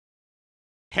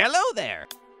Hello there.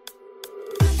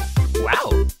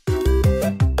 Wow.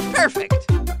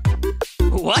 Perfect.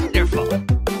 Wonderful.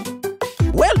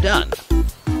 Well done.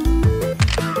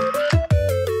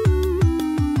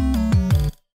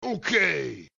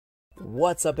 Okay.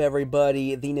 What's up,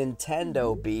 everybody? The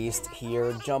Nintendo Beast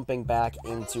here, jumping back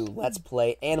into Let's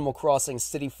Play Animal Crossing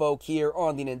City Folk here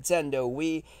on the Nintendo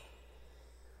Wii.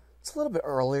 It's a little bit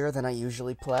earlier than I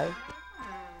usually play,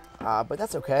 but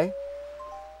that's okay.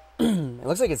 It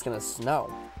looks like it's gonna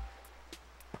snow.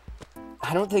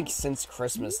 I don't think since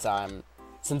Christmas time,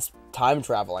 since time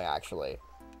traveling actually.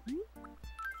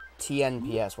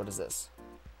 TNPS, what is this?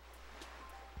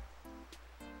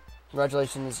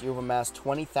 Congratulations, you've amassed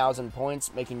 20,000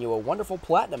 points, making you a wonderful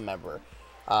platinum member.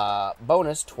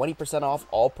 Bonus, 20% off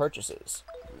all purchases.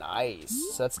 Nice.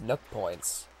 So that's Nook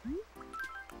points.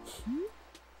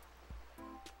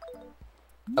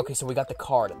 Okay, so we got the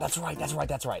card. That's right. That's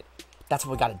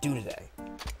what we gotta do today.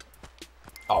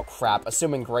 Oh, crap.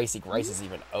 Assuming Grace is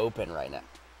even open right now.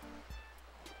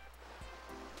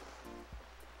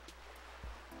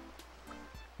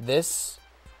 This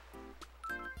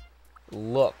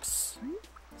looks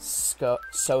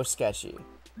so sketchy.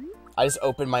 I just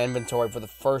opened my inventory for the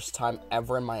first time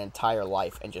ever in my entire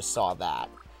life and just saw that.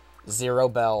 0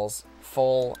 bells,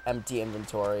 full empty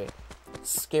inventory.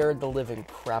 Scared the living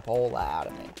crapola out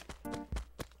of me.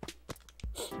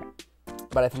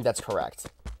 But I think that's correct.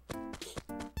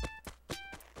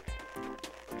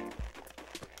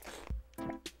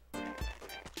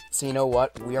 So you know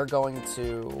what? We are going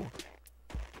to...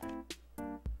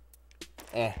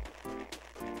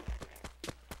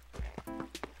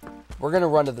 We're gonna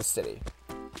run to the city.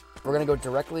 We're gonna go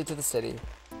directly to the city.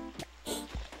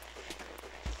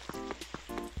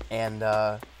 And,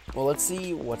 well, let's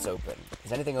see what's open.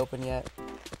 Is anything open yet?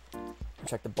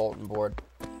 Check the bulletin board.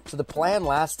 So the plan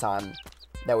last time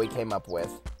that we came up with,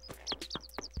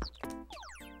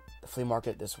 the flea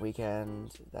market this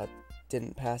weekend, that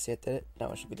didn't pass yet, did it?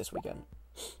 No, it should be this weekend.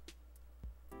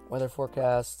 Weather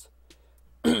forecast,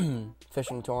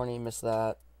 fishing tourney, missed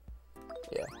that.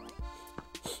 Yeah.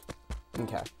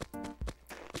 Okay.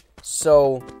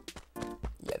 So,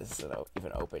 yeah, this isn't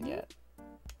even open yet.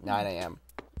 9 a.m.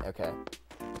 Okay.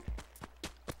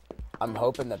 I'm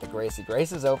hoping that the Grace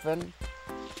is open.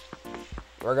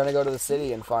 We're gonna go to the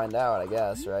city and find out, I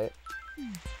guess, right?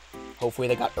 Hopefully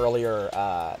they got earlier,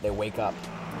 they wake up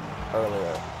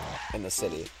earlier in the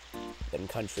city than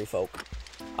country folk.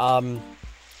 Yeah,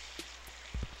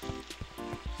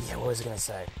 what was I gonna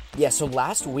say? Yeah, so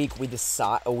last week we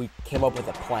came up with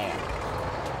a plan.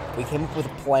 We came up with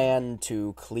a plan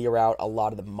to clear out a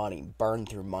lot of the money, burn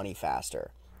through money faster.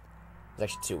 It was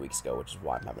actually 2 weeks ago, which is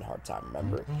why I'm having a hard time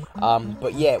remembering.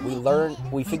 But yeah,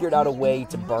 we figured out a way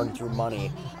to burn through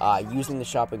money using the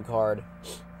shopping cart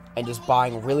and just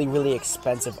buying really, really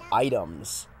expensive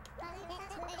items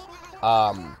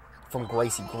from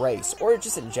Grace, or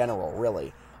just in general,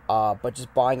 really. But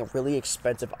just buying really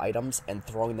expensive items and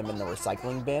throwing them in the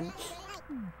recycling bin.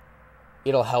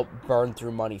 It'll help burn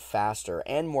through money faster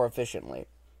and more efficiently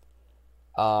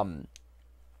than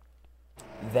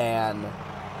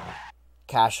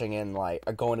cashing in, like,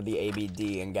 or going to the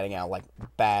ABD and getting out, like,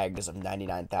 bags of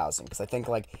 99,000. Because I think,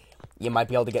 like, you might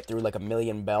be able to get through, like,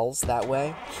 1,000,000 bells that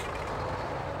way.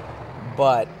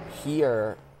 But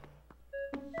here,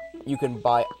 you can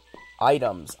buy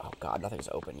items. Oh, God, nothing's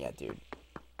open yet, dude.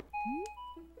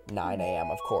 9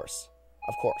 a.m., of course.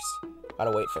 Of course.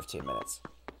 Gotta wait 15 minutes.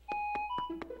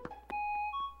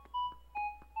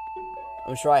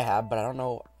 I'm sure I have, but I don't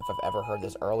know if I've ever heard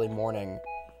this early morning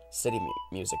city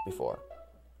music before.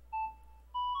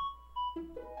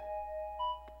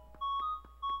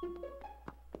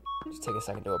 Just take a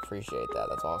second to appreciate that.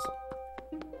 That's awesome.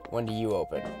 When do you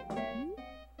open?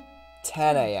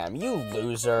 10 a.m. You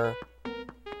loser.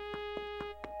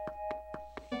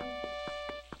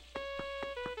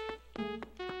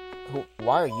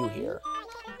 Why are you here?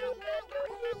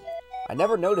 I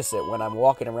never notice it when I'm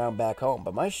walking around back home,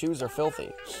 but my shoes are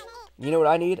filthy. You know what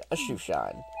I need? A shoe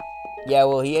shine. Yeah,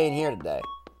 well, he ain't here today.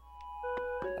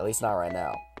 At least not right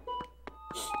now.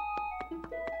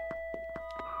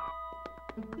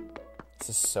 This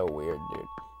is so weird, dude.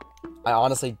 I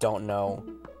honestly don't know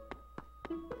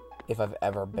if I've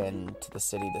ever been to the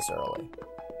city this early.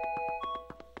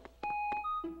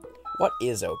 What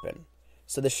is open?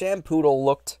 So the Shampoodle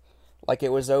looked like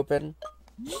it was open.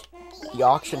 The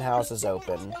auction house is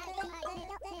open.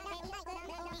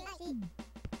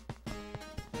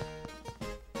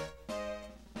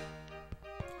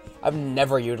 I've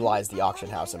never utilized the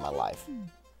auction house in my life.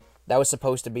 That was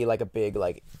supposed to be like a big,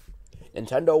 like,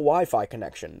 Nintendo Wi-Fi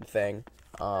connection thing.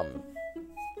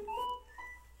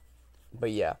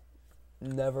 But yeah,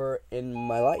 never in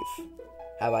my life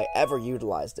have I ever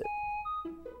utilized it.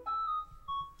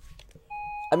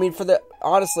 I mean,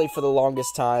 honestly, for the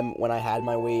longest time when I had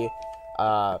my Wii,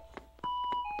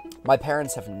 my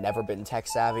parents have never been tech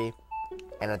savvy,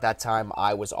 and at that time,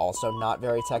 I was also not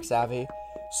very tech savvy,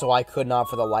 so I could not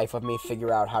for the life of me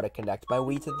figure out how to connect my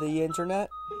Wii to the internet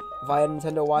via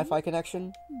Nintendo Wi-Fi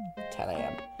connection. 10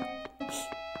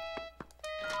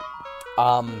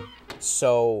 a.m.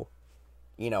 So,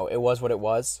 you know, it was what it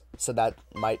was, so that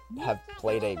might have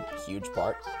played a huge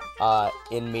part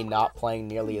in me not playing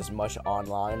nearly as much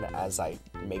online as I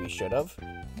maybe should have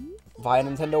via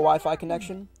Nintendo Wi-Fi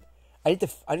connection. I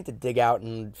need to dig out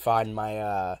and find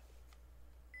my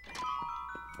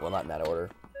well, not in that order.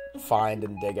 Find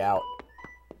and dig out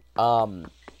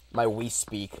my Wii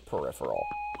Speak peripheral.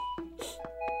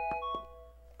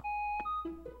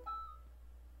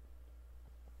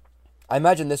 I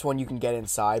imagine this one you can get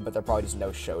inside, but there probably just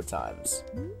no show times.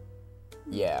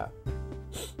 Yeah.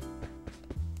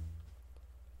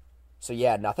 So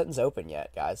yeah, nothing's open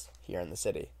yet, guys, here in the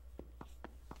city.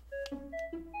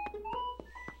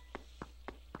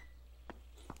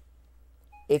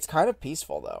 It's kind of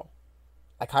peaceful, though.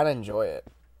 I kind of enjoy it.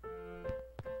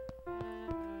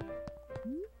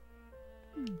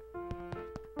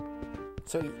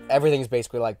 So everything's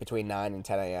basically like between 9 and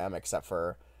 10 a.m. except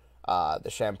for the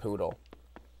Shampoodle.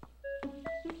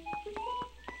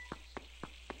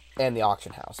 And the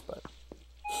auction house, but...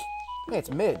 Hey, it's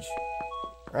Midge.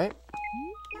 Right?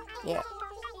 Yeah.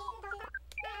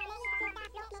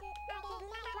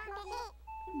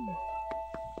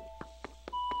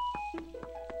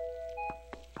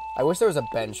 I wish there was a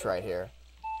bench right here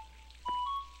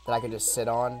that I could just sit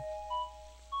on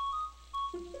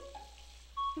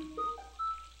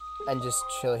and just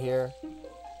chill here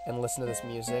and listen to this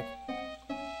music.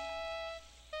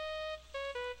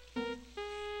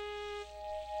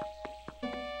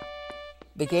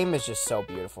 The game is just so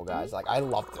beautiful, guys. Like, I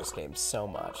love this game so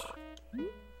much.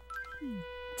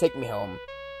 Take me home.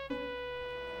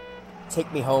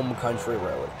 Take me home, country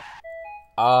road.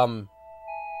 But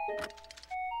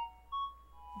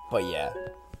yeah.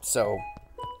 So,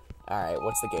 alright,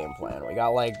 what's the game plan? We got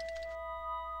like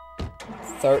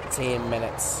 13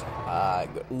 minutes.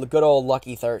 Good old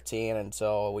lucky 13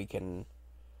 until we can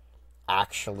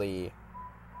actually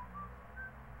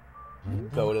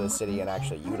go to the city and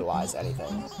actually utilize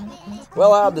anything.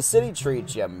 Well, how'd the city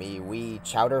treat you, me wee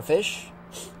chowder fish?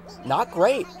 Not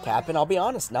great, Captain, I'll be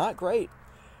honest, not great.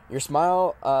 Your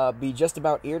smile be just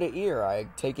about ear to ear. I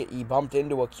take it ye bumped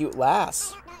into a cute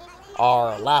lass.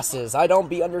 Ar, lasses, I don't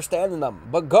be understanding them,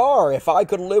 but gar, if I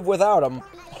could live without 'em.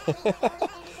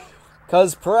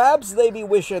 'Cause perhaps they be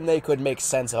wishing they could make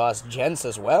sense of us gents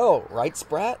as well, right,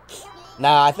 Sprat?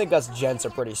 Nah, I think us gents are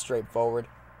pretty straightforward.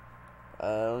 I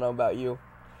don't know about you.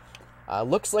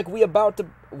 Looks like we about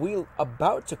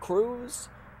to cruise.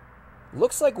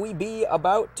 Looks like we be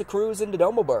about to cruise into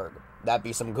Domelberg. That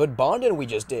be some good bonding we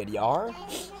just did, yar.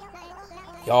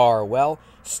 Yar, well,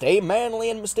 stay manly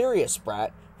and mysterious,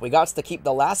 Sprat. We gots to keep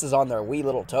the lasses on their wee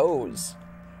little toes.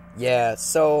 Yeah,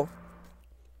 so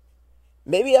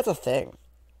maybe that's a thing.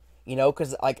 You know,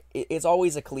 because, like, it's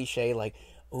always a cliche, like,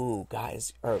 ooh,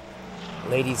 guys, or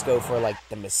ladies go for, like,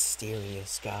 the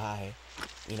mysterious guy.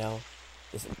 You know?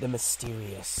 The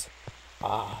mysterious,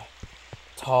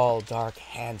 tall, dark,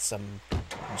 handsome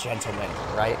gentleman,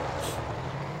 right?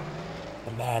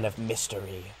 The man of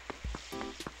mystery.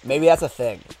 Maybe that's a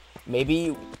thing.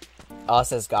 Maybe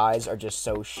us as guys are just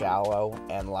so shallow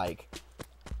and, like,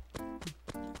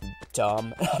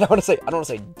 dumb. I don't want to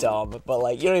say dumb, but,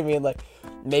 like, you know what I mean? Like,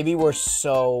 maybe we're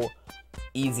so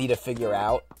easy to figure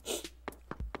out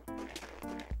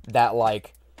that,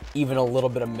 like, even a little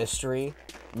bit of mystery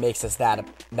makes us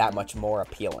that much more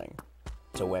appealing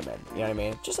to women. You know what I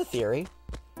mean? Just a theory.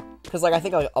 Because, like, I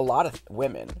think, like, a lot of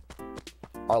women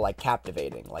are, like,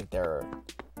 captivating. Like, they're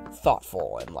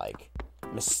thoughtful and, like,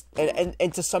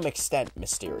 and to some extent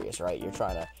mysterious, right? You're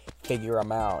trying to figure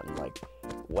them out and, like,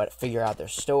 figure out their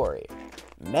story.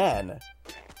 Men,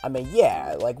 I mean,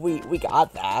 yeah, like, we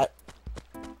got that.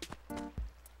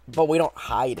 But we don't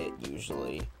hide it,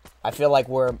 usually. I feel like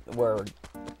we're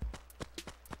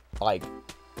like,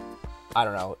 I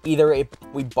don't know, either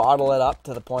we bottle it up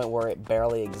to the point where it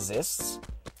barely exists,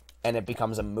 and it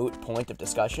becomes a moot point of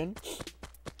discussion,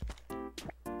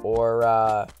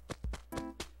 or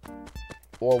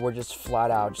we're just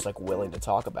flat out just, like, willing to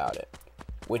talk about it,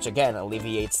 which, again,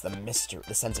 alleviates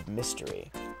the sense of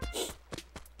mystery.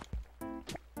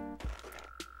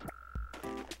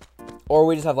 Or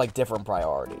we just have, like, different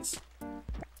priorities.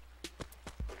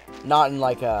 Not in,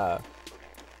 like, a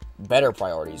better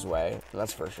priorities way,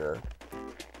 that's for sure.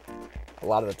 A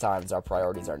lot of the times our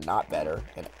priorities are not better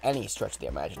in any stretch of the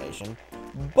imagination,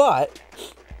 but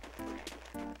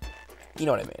you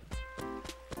know what I mean.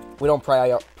 We don't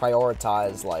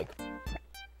prioritize, like,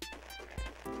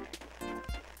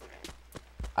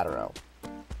 I don't know.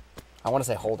 I want to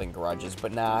say holding grudges,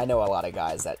 but nah, I know a lot of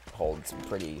guys that hold some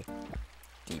pretty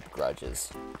deep grudges.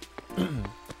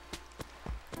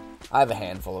 I have a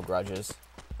handful of grudges.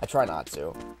 I try not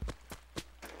to.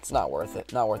 It's not worth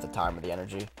it. Not worth the time or the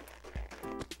energy.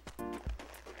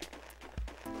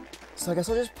 So I guess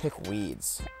I'll just pick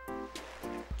weeds.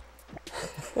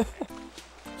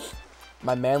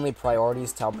 My manly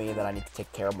priorities tell me that I need to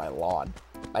take care of my lawn.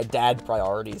 My dad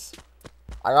priorities.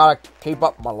 I gotta keep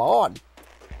up my lawn.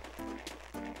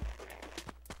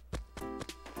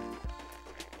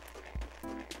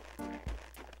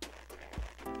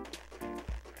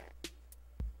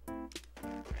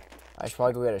 I should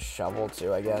probably go get a shovel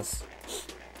too, I guess.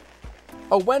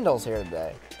 Oh, Wendell's here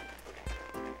today.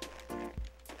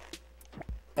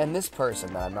 And this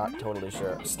person that I'm not totally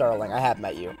sure. Starling, I have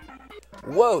met you.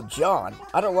 Whoa, John,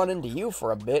 I don't run into you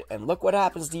for a bit, and look what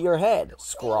happens to your head.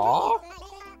 Scraw?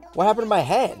 What happened to my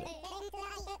head?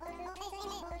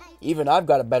 Even I've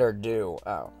got a better do.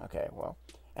 Oh, okay, well.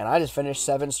 And I just finished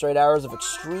 7 straight hours of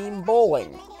extreme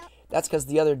bowling. That's because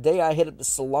the other day I hit up the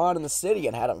salon in the city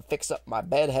and had them fix up my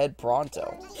bedhead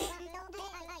pronto.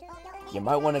 You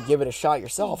might want to give it a shot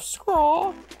yourself,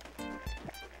 Scraw.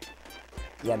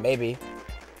 Yeah, maybe.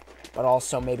 But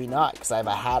also maybe not, because I have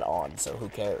a hat on, so who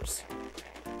cares?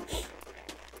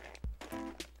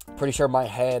 Pretty sure my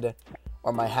head,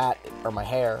 or my hat, or my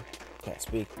hair, can't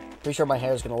speak. Pretty sure my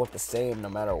hair is going to look the same no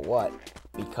matter what,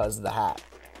 because of the hat.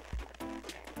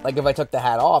 Like, if I took the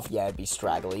hat off, yeah, it'd be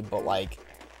straggly, but, like,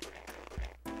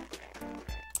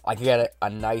 I could get a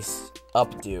nice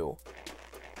updo,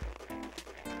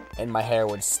 and my hair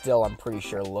would still, I'm pretty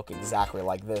sure, look exactly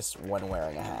like this when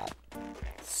wearing a hat.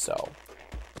 So,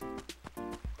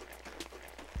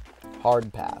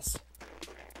 hard pass.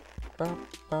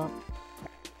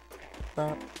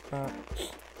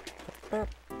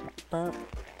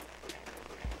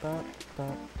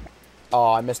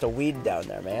 Oh, I missed a weed down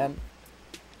there, man.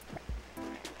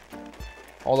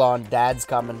 Hold on, Dad's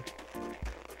coming.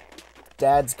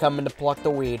 Dad's coming to pluck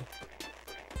the weed.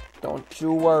 Don't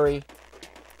you worry.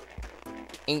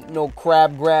 Ain't no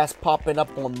crabgrass popping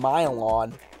up on my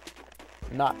lawn.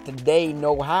 Not today,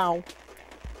 no how.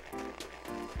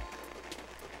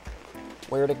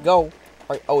 Where'd it go?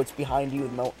 Oh, it's behind you.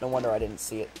 No wonder I didn't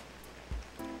see it.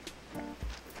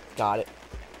 Got it.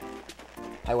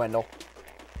 Hi, Wendell.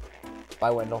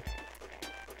 Bye, Wendell.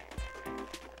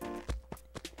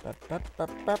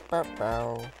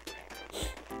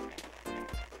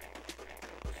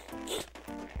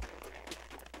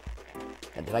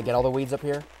 And did I get all the weeds up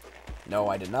here? No,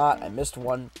 I did not. I missed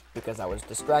one because I was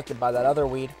distracted by that other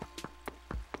weed.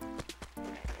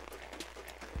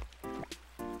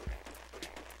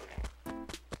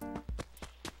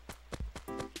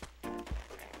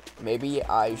 Maybe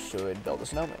I should build a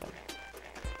snowman.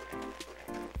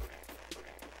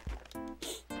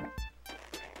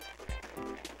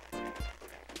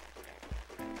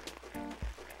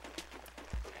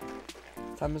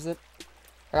 What time is it?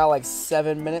 I got like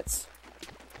 7 minutes.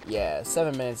 Yeah,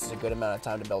 7 minutes is a good amount of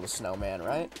time to build a snowman,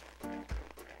 right?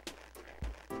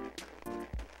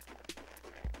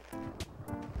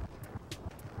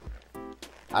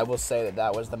 I will say that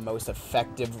that was the most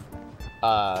effective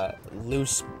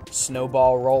loose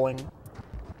snowball rolling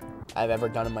I've ever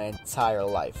done in my entire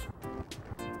life.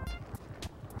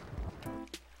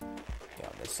 Yeah,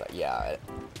 this side, yeah. I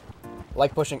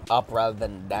like pushing up rather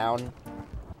than down.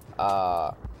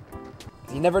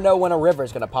 You never know when a river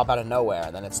is going to pop out of nowhere,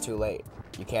 and then it's too late.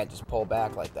 You can't just pull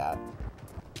back like that.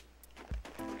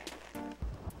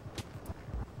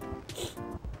 So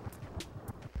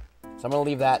I'm going to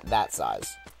leave that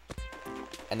size.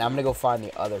 And now I'm going to go find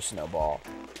the other snowball.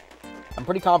 I'm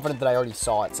pretty confident that I already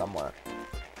saw it somewhere.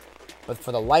 But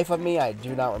for the life of me, I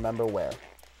do not remember where.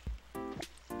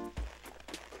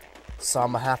 So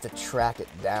I'm going to have to track it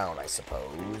down, I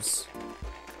suppose.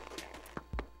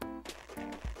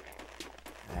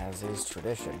 As is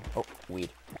tradition. Oh, weed.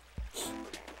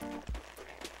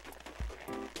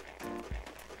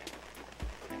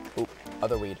 Oop,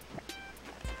 other weed.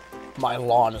 My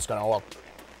lawn is gonna look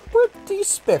pretty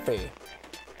spiffy,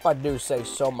 if I do say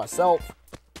so myself.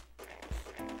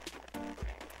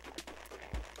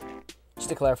 Just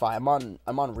to clarify, I'm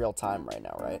on real time right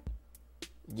now, right?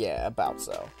 Yeah, about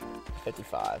so.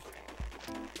 55.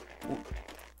 Ooh.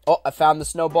 Oh, I found the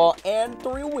snowball and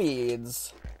 3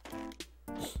 weeds.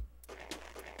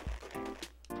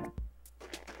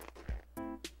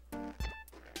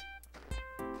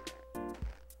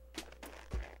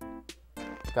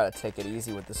 Gotta take it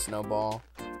easy with the snowball,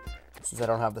 since I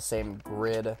don't have the same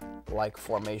grid-like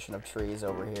formation of trees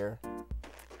over here.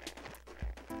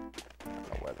 I don't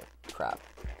know where the crap.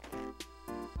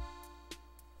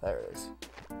 There it is.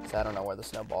 So I don't know where the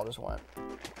snowball just went.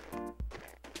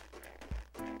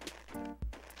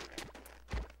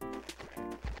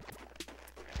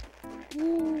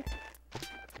 Woo.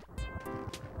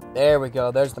 There we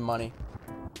go. There's the money.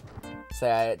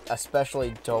 Say, I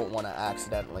especially don't want to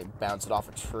accidentally bounce it off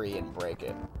a tree and break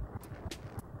it.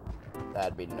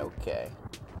 That'd be okay.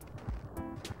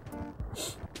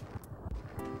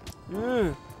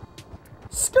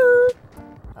 Skirt.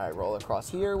 All right, roll across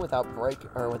here without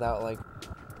without like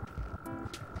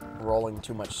rolling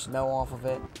too much snow off of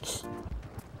it.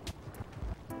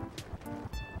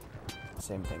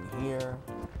 Same thing here.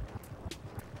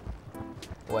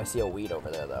 Oh, I see a weed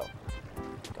over there though.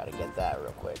 Gotta get that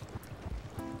real quick.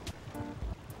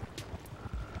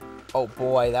 Oh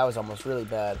boy, that was almost really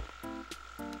bad.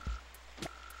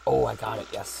 Oh, I got it,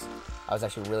 yes. I was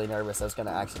actually really nervous I was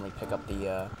gonna accidentally pick up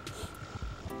the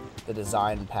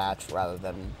design patch rather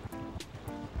than,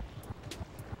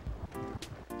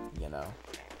 you know.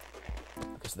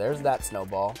 Because there's that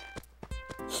snowball.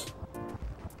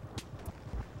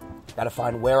 Gotta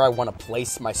find where I want to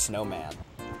place my snowman.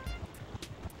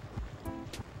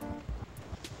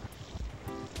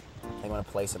 I think I'm gonna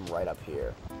place him right up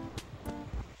here.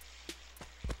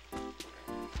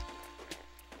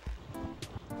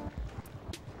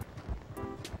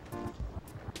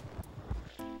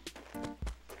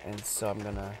 And so I'm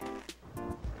gonna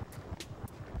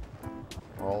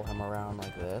roll him around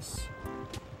like this.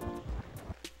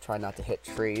 Try not to hit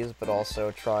trees, but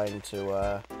also trying to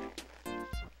let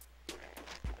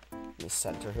me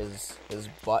center his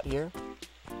butt here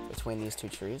between these two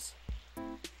trees.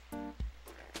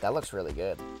 That looks really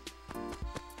good.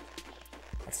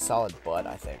 That's a solid butt,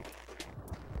 I think.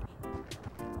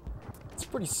 It's a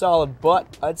pretty solid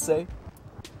butt, I'd say.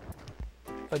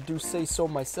 If I do say so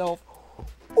myself.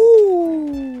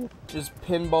 Ooh! Just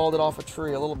pinballed it off a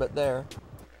tree a little bit there.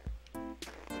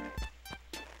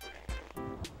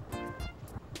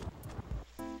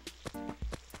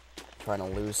 Trying to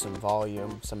lose some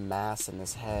volume, some mass in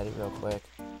his head real quick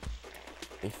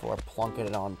before plunking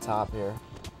it on top here.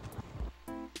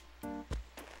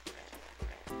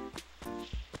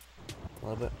 A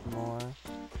little bit more.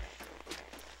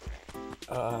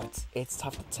 It's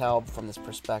tough to tell from this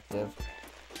perspective.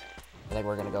 I think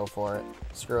we're gonna go for it.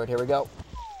 Screw it, here we go.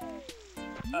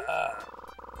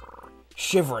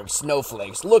 Shivering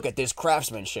snowflakes, look at this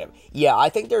craftsmanship. Yeah, I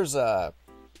think there's a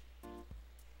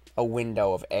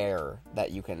window of air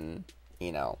that you can,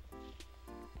 you know,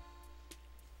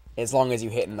 as long as you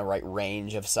hit in the right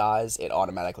range of size, it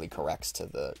automatically corrects to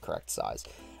the correct size.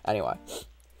 Anyway.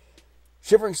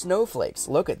 Shivering snowflakes,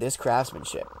 look at this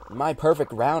craftsmanship. My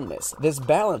perfect roundness, this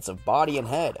balance of body and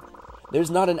head. There's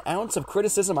not an ounce of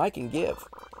criticism I can give.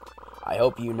 I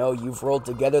hope you know you've rolled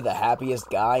together the happiest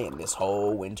guy in this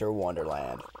whole winter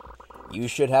wonderland. You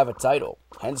should have a title.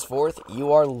 Henceforth,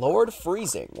 you are Lord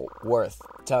Freezing, Worth,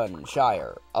 Ton,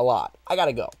 Shire, a lot. I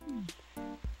gotta go.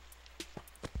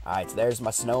 Alright, so there's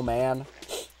my snowman.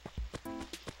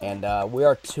 And we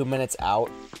are 2 minutes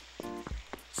out.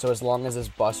 So as long as this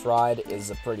bus ride is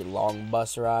a pretty long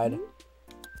bus ride,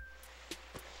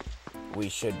 we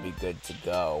should be good to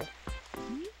go.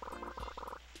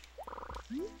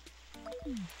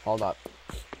 Hold up.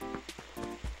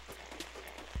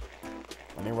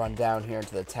 Let me run down here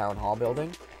into the town hall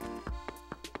building.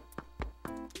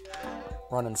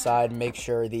 Run inside, make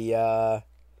sure the,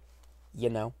 you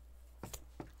know,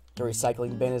 the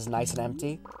recycling bin is nice and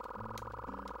empty.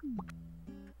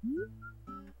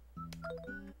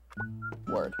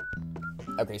 Word.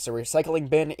 Okay, so recycling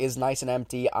bin is nice and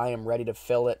empty. I am ready to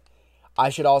fill it. I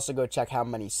should also go check how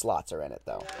many slots are in it,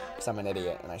 though. Because I'm an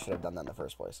idiot, and I should have done that in the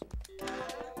first place.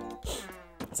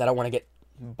 Because I don't want to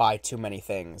buy too many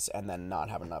things and then not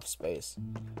have enough space.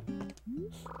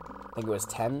 I think it was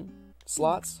 10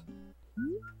 slots.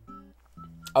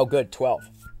 Oh, good, 12.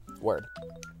 Word.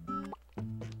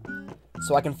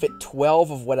 So I can fit 12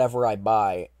 of whatever I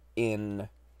buy in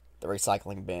the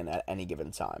recycling bin at any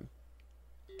given time.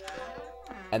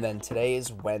 And then today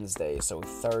is Wednesday, so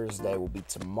Thursday will be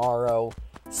tomorrow,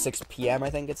 6 p.m. I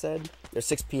think it said. There's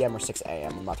 6 p.m. or 6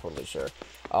 a.m., I'm not totally sure,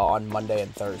 on Monday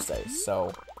and Thursday,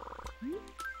 so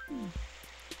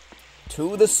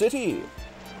to the city!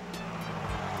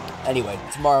 Anyway,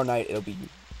 tomorrow night,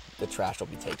 the trash will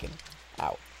be taken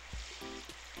out.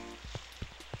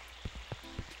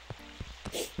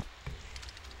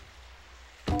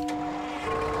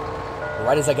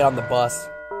 Right as I get on the bus,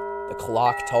 the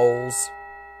clock tolls.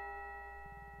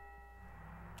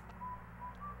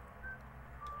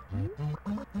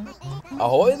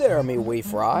 Ahoy there, me wee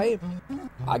fry.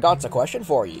 I got a question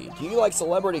for you. Do you like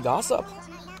celebrity gossip?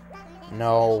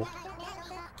 No.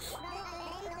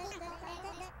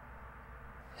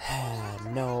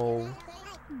 No.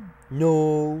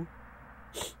 No.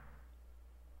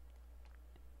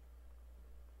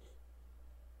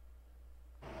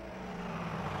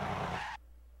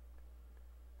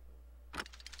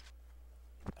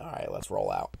 Alright, let's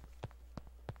roll out.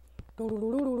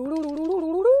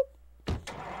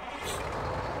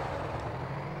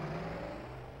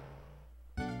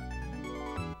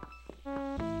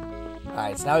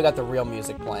 Alright, so now we got the real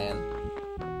music playing.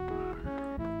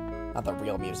 Not the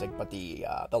real music, but the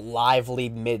lively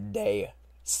midday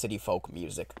city folk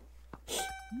music.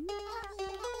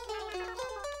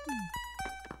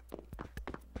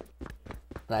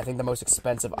 And I think the most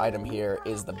expensive item here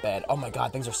is the bed. Oh my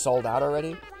god, things are sold out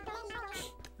already?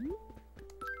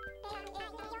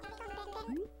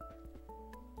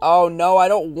 Oh no, I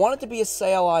don't want it to be a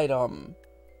sale item.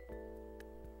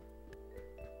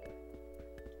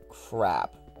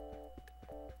 Crap.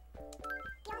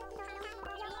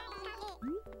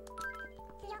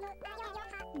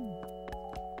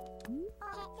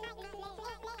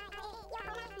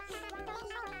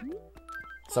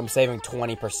 So I'm saving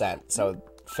 20%, so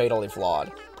fatally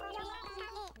flawed.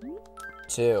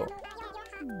 2.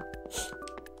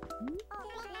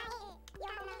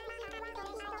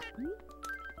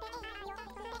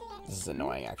 This is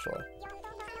annoying, actually.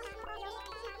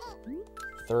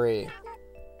 3.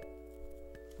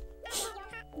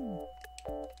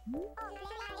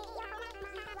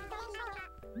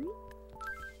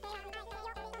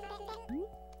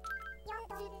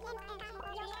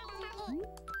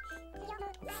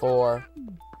 4.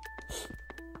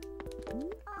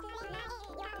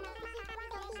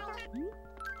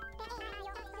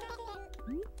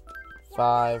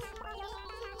 5.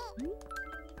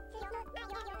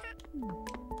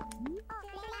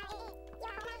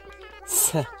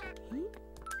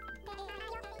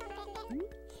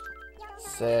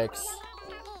 6.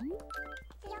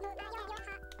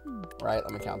 Right,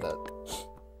 let me count that.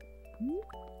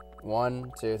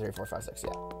 1, 2, 3, 4, 5, 6,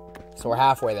 yeah. So we're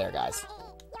halfway there, guys.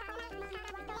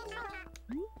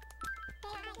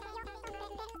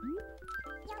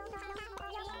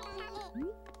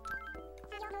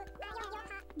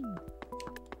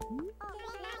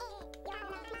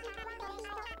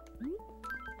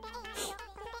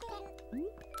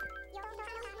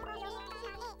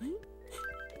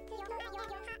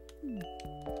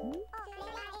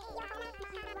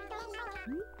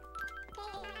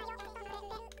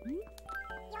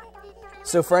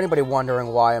 So for anybody wondering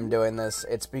why I'm doing this,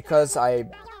 it's because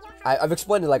I've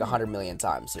explained it like 100 million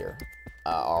times here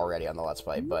already on the Let's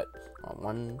Play, but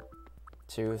 1,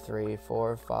 2, 3,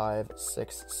 4, 5,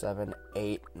 6, 7,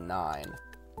 8, 9.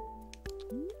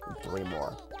 3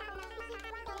 more.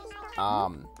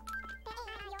 I'm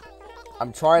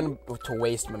trying to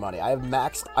waste my money. I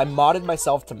modded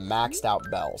myself to maxed out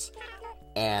bells,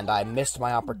 and I missed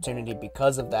my opportunity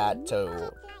because of that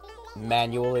to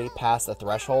manually pass the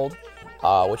threshold,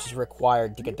 which is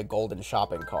required to get the golden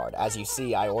shopping card. As you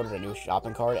see, I ordered a new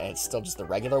shopping card, and it's still just the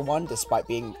regular one, despite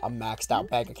being a maxed out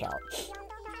bank account.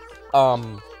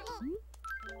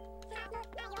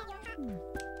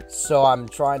 So I'm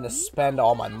trying to spend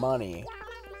all my money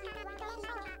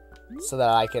so that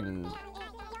I can,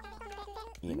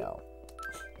 you know,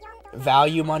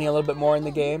 value money a little bit more in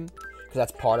the game, because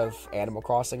that's part of Animal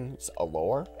Crossing's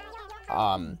allure.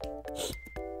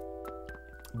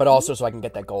 But also so I can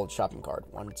get that gold shopping card.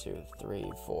 1, 2,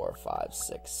 3, 4, 5,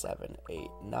 6, 7, 8,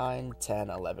 9, 10,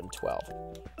 11, 12.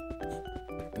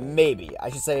 Maybe. I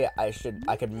should say I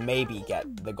could maybe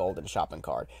get the golden shopping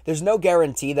card. There's no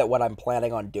guarantee that what I'm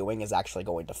planning on doing is actually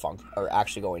going to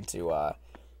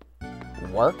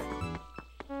work.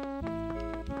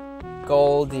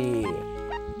 Goldie.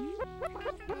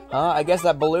 Huh? I guess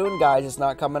that balloon guy's just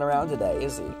not coming around today,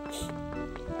 is he?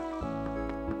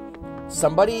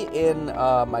 Somebody in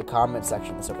my comment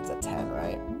section, let's hope it's a 10,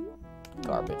 right?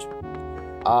 Garbage.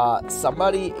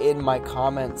 Somebody in my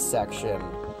comment section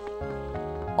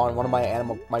on one of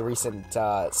my recent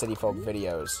City Folk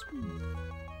videos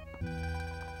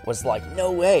was like,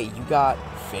 no way, you got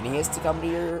Phineas to come to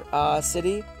your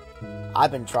city?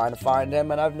 I've been trying to find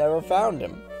him and I've never found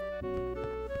him.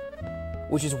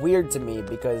 Which is weird to me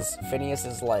because Phineas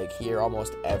is like here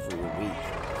almost every week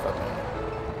for me.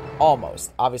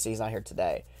 Almost. Obviously, he's not here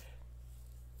today.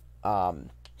 But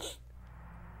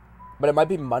it might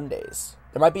be Mondays.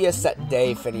 There might be a set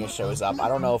day Phineas shows up. I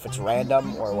don't know if it's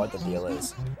random or what the deal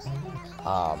is.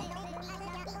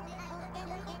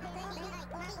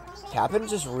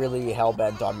 Captain's just really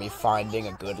hell-bent on me finding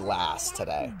a good lass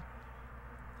today.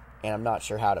 And I'm not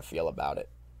sure how to feel about it.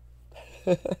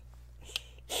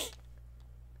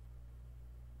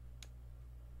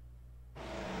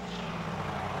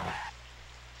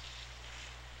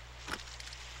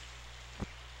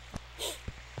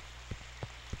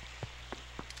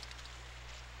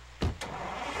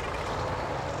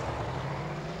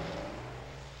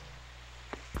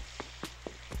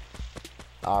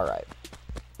 All right.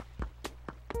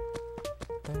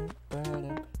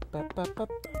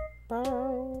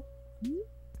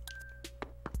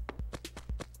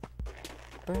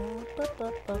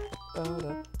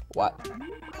 What?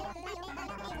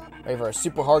 Ready for a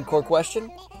super hardcore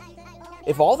question?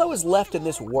 If all that was left in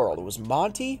this world was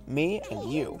Monty, me,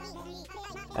 and you,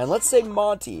 and let's say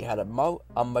Monty had a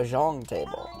mahjong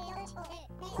table,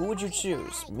 who would you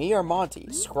choose? Me or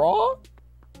Monty? Scraw?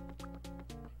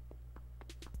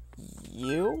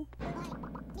 You?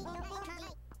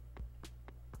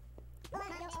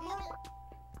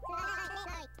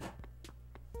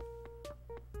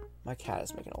 My cat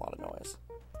is making a lot of noise.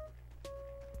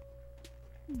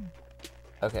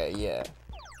 Okay, yeah.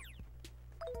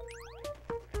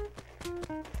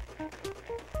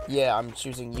 Yeah, I'm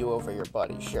choosing you over your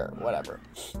buddy. Sure, whatever.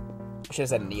 I should have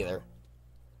said neither.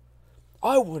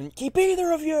 I wouldn't keep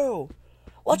either of you!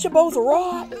 Let you both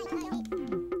rot!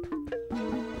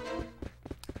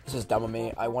 This is dumb of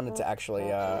me. I wanted to actually,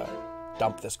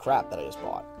 dump this crap that I just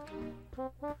bought.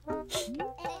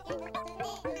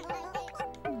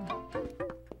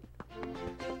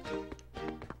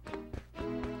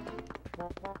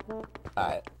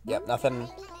 Alright, yep, nothing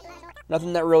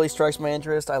that really strikes my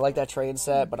interest. I like that train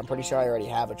set, but I'm pretty sure I already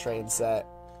have a train set.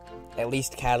 At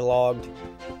least cataloged.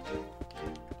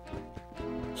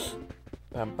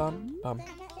 Bum, bum, bum.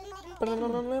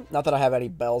 Not that I have any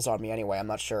bells on me anyway. I'm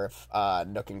not sure if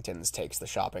Nookington's takes the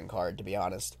shopping card, to be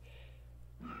honest.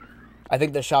 I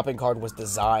think the shopping card was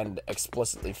designed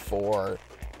explicitly for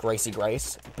Gracie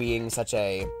Grace, being such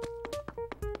a...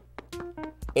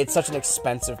 It's such an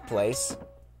expensive place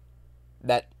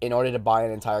that in order to buy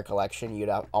an entire collection, you'd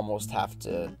almost have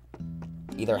to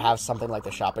either have something like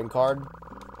the shopping card,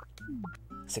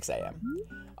 6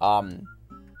 a.m.,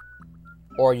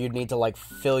 or you'd need to, like,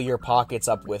 fill your pockets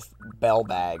up with bell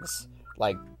bags.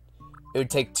 Like, it would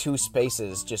take 2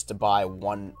 spaces just to buy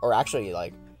one, or actually,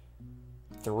 like,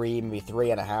 3, maybe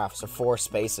 3.5, so 4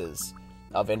 spaces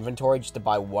of inventory just to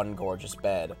buy one gorgeous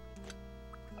bed.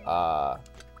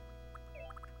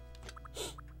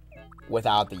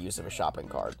 Without the use of a shopping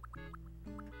cart.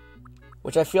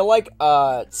 Which I feel like,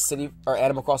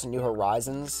 Animal Crossing New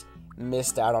Horizons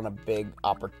missed out on a big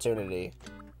opportunity,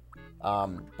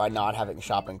 by not having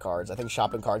shopping carts. I think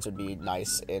shopping carts would be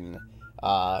nice in,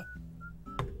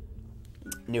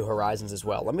 New Horizons as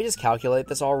well. Let me just calculate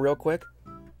this all real quick.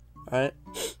 Alright.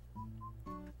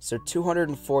 So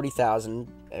 240,000,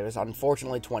 it was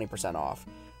unfortunately 20% off,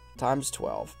 times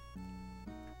 12.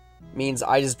 Means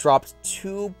I just dropped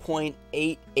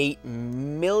 2.88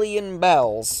 million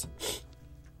bells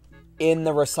in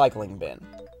the recycling bin.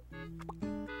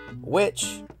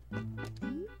 Which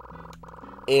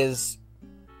is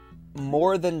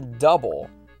more than double.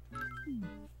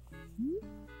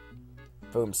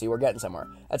 Boom, see, we're getting somewhere.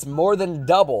 That's more than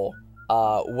double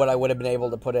what I would have been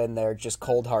able to put in there, just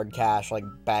cold hard cash, like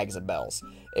bags of bells.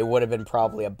 It would have been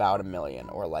probably about 1 million,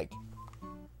 or like,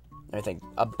 I think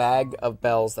a bag of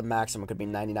bells, the maximum could be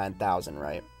 99,000,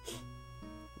 right?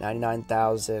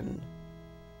 99,000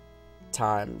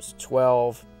 times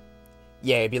 12.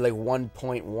 Yeah, it'd be like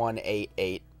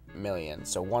 1.188 million.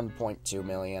 So 1.2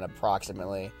 million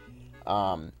approximately.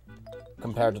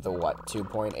 Compared to the what?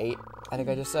 2.8, I think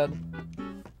I just said.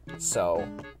 So,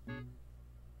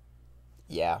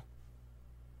 yeah.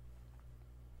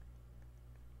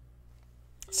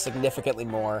 Significantly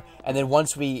more. And then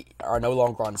once we are no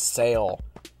longer on sale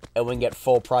and we can get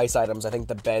full price items, I think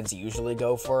the beds usually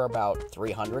go for about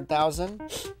 300,000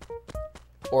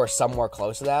 or somewhere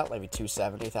close to that, maybe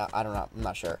 270,000. I don't know, I'm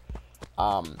not sure.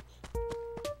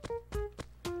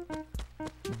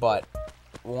 But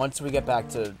once we get back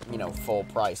to, you know, full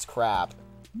price crap,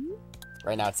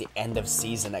 right now it's the end of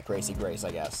season at Gracie Grace,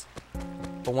 I guess.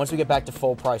 But once we get back to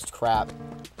full priced crap,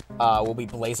 we'll be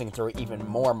blazing through even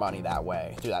more money that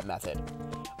way, through that method.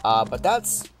 But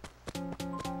that's...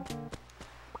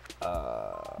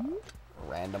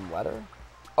 random letter?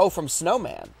 Oh, from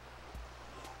Snowman.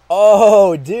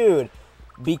 Oh, dude.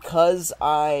 Because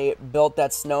I built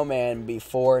that snowman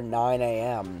before 9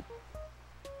 a.m.,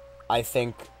 I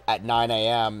think at 9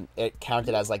 a.m. it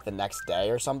counted as, like, the next day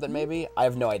or something, maybe? I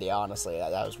have no idea, honestly.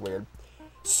 That was weird.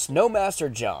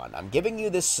 Snowmaster John, I'm giving you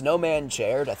this snowman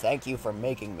chair to thank you for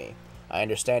making me. I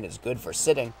understand it's good for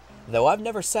sitting, though I've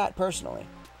never sat personally.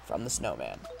 From the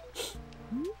snowman.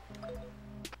 I'm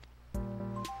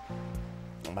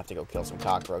gonna have to go kill some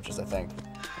cockroaches, I think.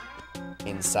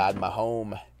 Inside my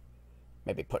home.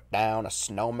 Maybe put down a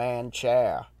snowman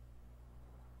chair.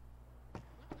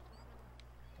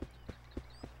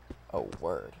 Oh,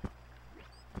 word.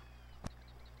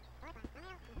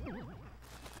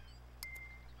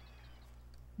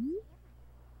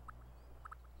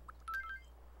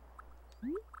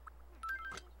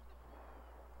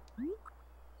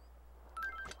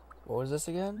 What was this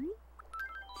again?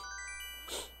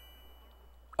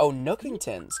 Oh,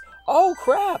 Nookingtons. Oh,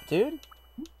 crap, dude.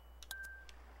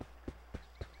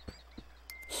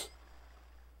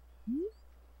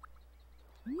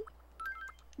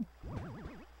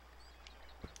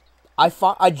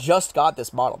 I just got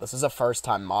this model. This is a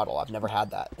first-time model. I've never had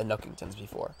that, the Nookingtons,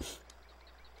 before.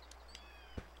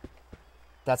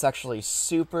 That's actually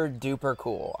super duper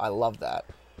cool. I love that.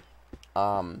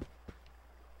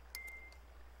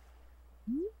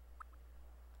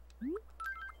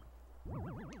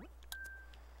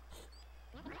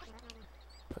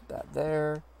 Put that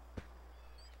there.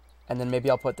 And then maybe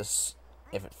I'll put this,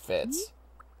 if it fits.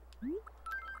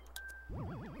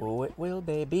 Oh, it will,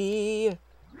 baby.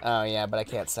 Oh, yeah, but I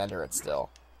can't center it still.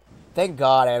 Thank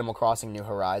God Animal Crossing New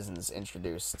Horizons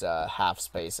introduced half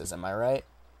spaces, am I right?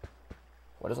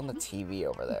 What is on the TV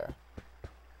over there?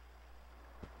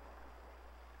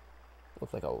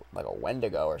 Looks like a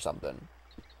Wendigo or something.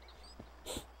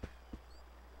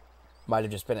 Might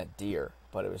have just been a deer,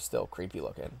 but it was still creepy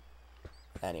looking.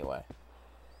 Anyway.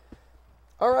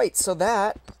 Alright, so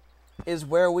that is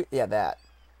where we... Yeah, that.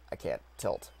 I can't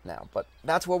tilt now, but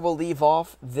that's where we'll leave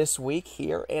off this week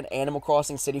here in Animal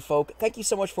Crossing City Folk. Thank you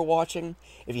so much for watching.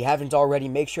 If you haven't already,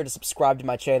 make sure to subscribe to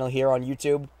my channel here on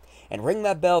YouTube, and ring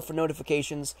that bell for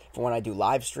notifications for when I do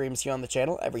live streams here on the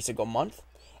channel every single month,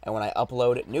 and when I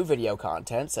upload new video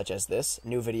content, such as this.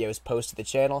 New videos post to the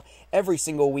channel every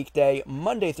single weekday,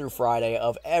 Monday through Friday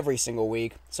of every single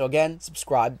week. So again,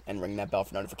 subscribe and ring that bell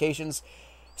for notifications.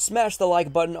 Smash the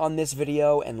like button on this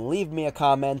video and leave me a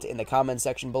comment in the comment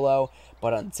section below.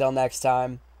 But until next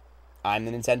time, I'm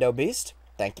the Nintendo Beast.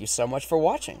 Thank you so much for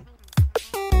watching.